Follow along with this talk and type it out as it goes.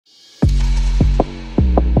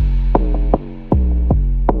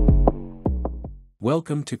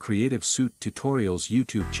Welcome to Creative Suit Tutorials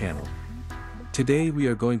YouTube channel. Today we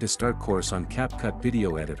are going to start course on Capcut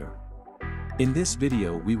Video Editor. In this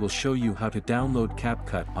video we will show you how to download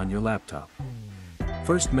Capcut on your laptop.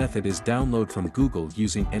 First method is download from Google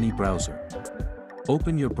using any browser.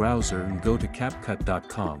 Open your browser and go to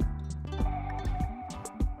capcut.com.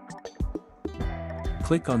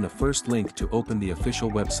 Click on the first link to open the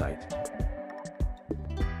official website.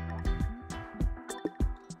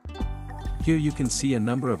 Here you can see a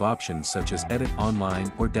number of options such as edit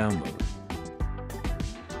online or download.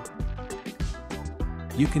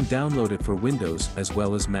 You can download it for Windows as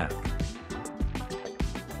well as Mac.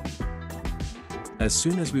 As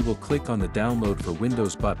soon as we will click on the download for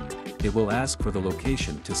Windows button, it will ask for the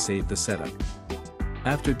location to save the setup.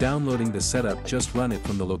 After downloading the setup, just run it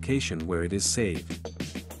from the location where it is saved.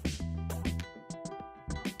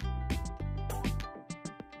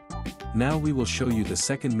 Now we will show you the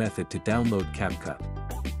second method to download Capcut.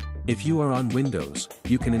 If you are on Windows,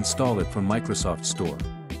 you can install it from Microsoft Store.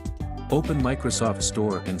 Open Microsoft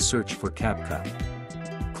Store and search for Capcut.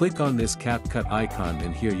 Click on this Capcut icon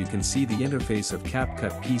and here you can see the interface of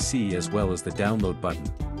Capcut PC as well as the download button.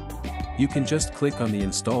 You can just click on the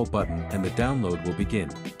install button and the download will begin.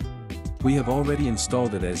 We have already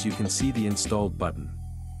installed it, as you can see the installed button.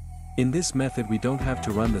 In this method we don't have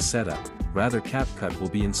to run the setup, rather Capcut will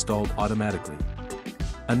be installed automatically.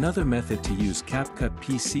 Another method to use Capcut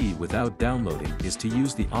PC without downloading is to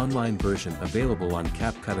use the online version available on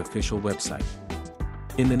Capcut official website.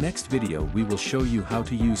 In the next video we will show you how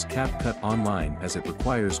to use Capcut online, as it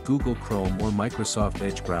requires Google Chrome or Microsoft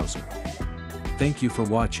Edge browser. Thank you for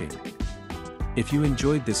watching. If you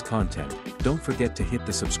enjoyed this content, don't forget to hit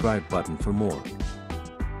the subscribe button for more.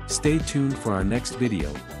 Stay tuned for our next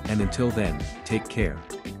video, and until then, take care.